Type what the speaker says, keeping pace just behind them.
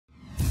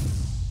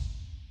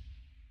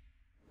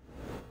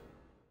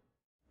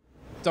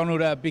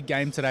Donald, a big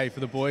game today for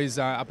the boys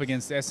up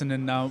against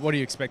Essendon. What are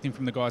you expecting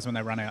from the guys when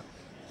they run out?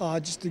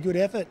 Just a good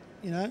effort,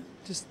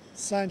 just the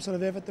same sort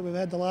of effort that we've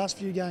had the last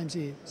few games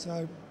here.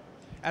 So,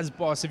 as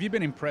boss, have you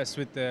been impressed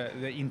with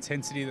the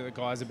intensity that the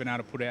guys have been able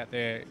to put out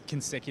there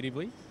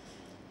consecutively?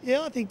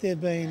 Yeah, I think they've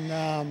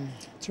been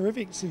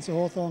terrific since the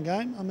Hawthorn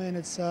game. I mean,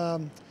 it's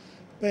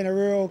been a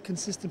real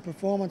consistent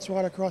performance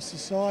right across the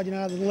side.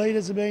 The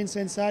leaders have been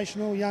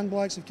sensational. Young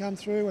blokes have come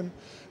through, and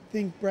I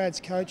think Brad's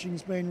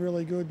coaching's been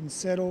really good and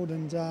settled,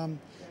 and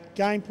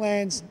game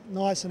plan's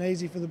nice and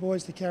easy for the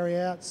boys to carry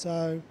out.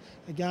 So,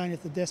 again,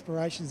 if the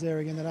desperation's there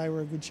again today,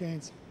 we're a good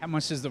chance. How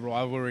much does the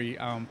rivalry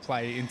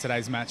play in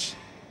today's match?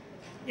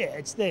 Yeah,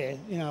 it's there.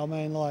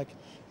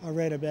 I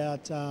read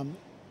about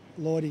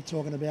Lloydie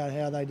talking about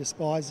how they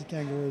despise the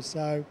Kangaroos.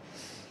 So,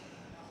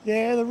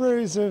 yeah, the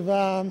Roos have,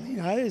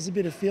 there's a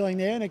bit of feeling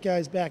there, and it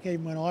goes back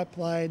even when I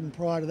played and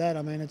prior to that.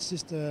 I mean, it's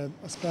just, I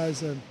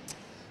suppose,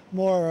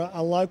 more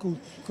a local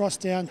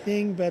crosstown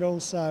thing, but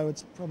also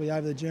it's probably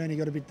over the journey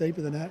got a bit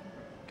deeper than that.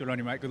 Good on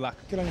you, mate. Good luck.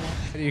 Good on you, mate.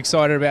 What are you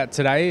excited about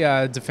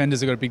today?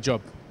 Defenders have got a big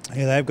job.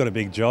 Yeah, they've got a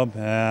big job.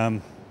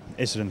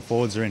 Essendon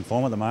forwards are in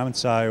form at the moment,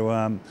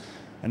 so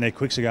and their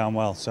quicks are going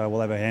well, so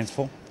we'll have our hands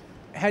full.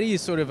 How do you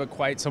sort of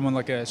equate someone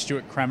like a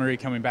Stuart Cramery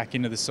coming back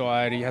into the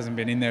side? He hasn't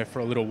been in there for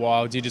a little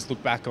while. Do you just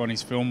look back on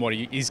his film, what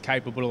he is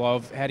capable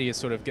of? How do you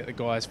sort of get the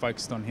guys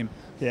focused on him?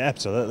 Yeah,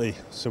 absolutely.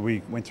 So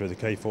we went through the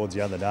key forwards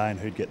the other day and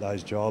who'd get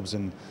those jobs,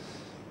 and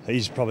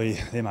he's probably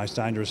their most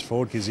dangerous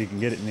forward because he can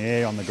get it in the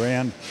air, on the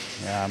ground,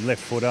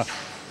 left footer.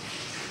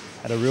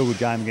 Had a real good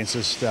game against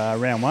us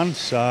round one,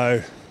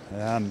 so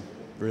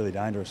really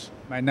dangerous.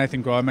 Mate,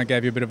 Nathan Greimer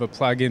gave you a bit of a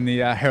plug in the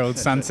Herald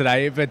Sun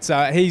today, but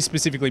he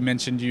specifically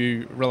mentioned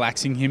you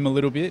relaxing him a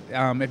little bit.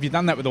 Have you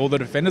done that with all the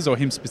defenders or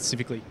him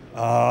specifically?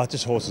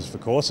 Just horses for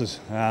courses.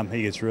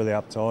 He gets really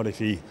uptight if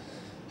he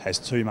has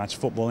too much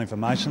football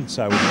information.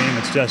 So with him,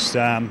 it's just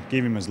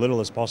give him as little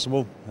as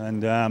possible,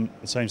 and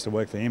it seems to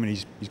work for him, and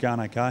he's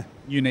going okay.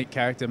 Unique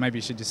character. Maybe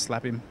you should just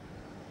slap him.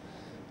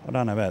 I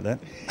don't know about that.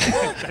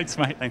 Thanks,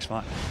 mate. Thanks,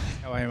 mate.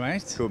 How are you,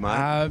 mate? Good,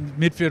 mate.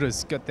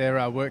 Midfielders got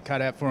their work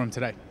cut out for them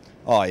today.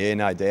 Oh, yeah,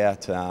 no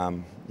doubt.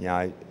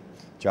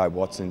 Joe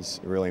Watson's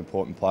a really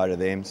important player to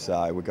them,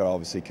 so we've got to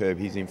obviously curb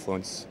his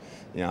influence,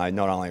 not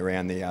only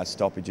around the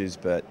stoppages,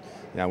 but,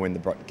 when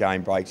the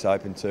game breaks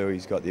open too,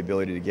 he's got the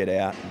ability to get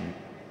out.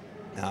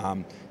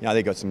 And,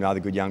 they've got some other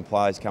good young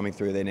players coming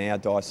through there now,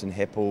 Dyson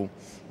Heppel,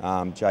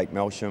 Jake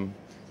Melsham.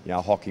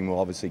 Hocking will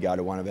obviously go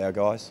to one of our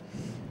guys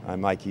and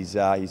make his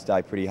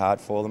day pretty hard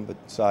for them. But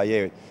so,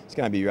 yeah, it's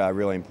going to be a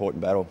really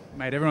important battle.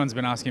 Mate, everyone's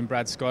been asking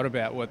Brad Scott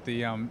about what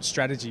the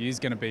strategy is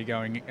going to be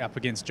going up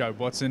against Joe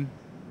Watson.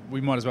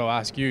 We might as well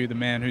ask you, the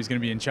man who's going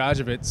to be in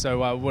charge of it.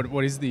 So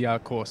what is the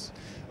course?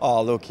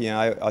 Oh, look,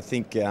 I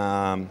think... we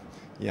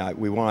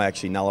want to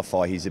actually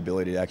nullify his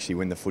ability to actually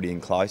win the footy in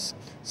close.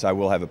 So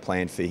we'll have a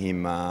plan for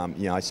him,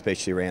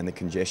 especially around the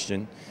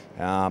congestion.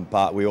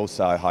 But we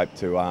also hope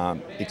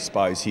to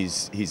expose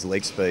his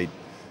leg speed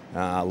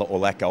or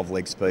lack of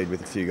leg speed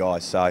with a few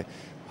guys. So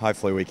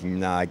hopefully we can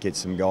get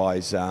some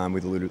guys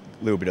with a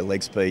little bit of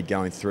leg speed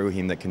going through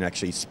him that can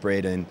actually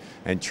spread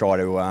and try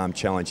to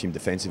challenge him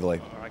defensively.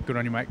 All right, good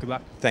on you, mate. Good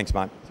luck. Thanks,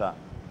 mate.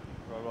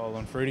 Roll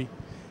on, Fruity.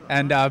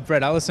 And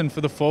Brett Allison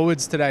for the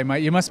forwards today,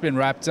 mate. You must have been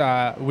wrapped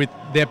with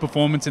their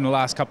performance in the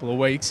last couple of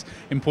weeks.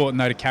 Important,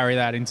 though, to carry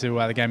that into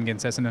the game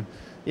against Essendon.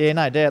 Yeah,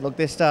 no doubt. Look,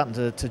 they're starting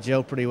to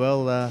gel pretty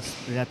well,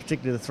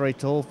 particularly the three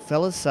tall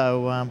fellas.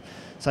 So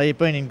you've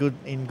been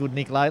in good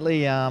nick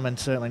lately, and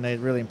certainly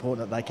really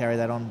important that they carry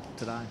that on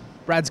today.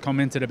 Brad's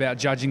commented about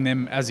judging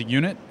them as a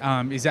unit.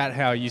 Is that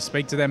how you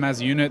speak to them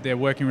as a unit? They're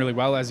working really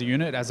well as a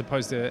unit as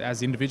opposed to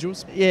as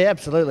individuals? Yeah,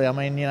 absolutely. I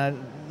mean,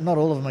 not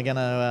all of them are going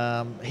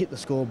to hit the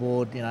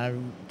scoreboard,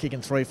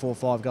 kicking 3, 4,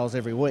 5 goals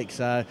every week.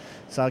 So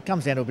it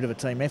comes down to a bit of a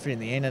team effort in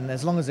the end. And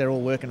as long as they're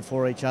all working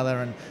for each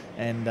other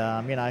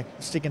and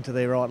sticking to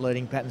their right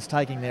leading patterns,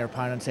 taking their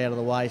opponents out of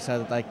the way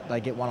so that they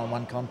get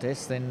one-on-one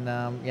contests, then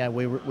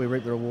we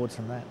reap the rewards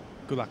from that.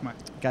 Good luck, mate.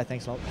 Okay,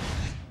 thanks a lot.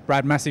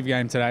 Brad, massive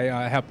game today.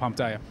 How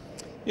pumped are you?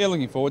 Yeah,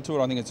 looking forward to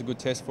it. I think it's a good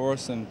test for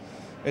us, and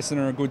Essendon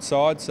are a good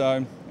side,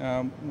 so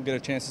we'll get a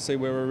chance to see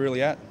where we're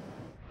really at.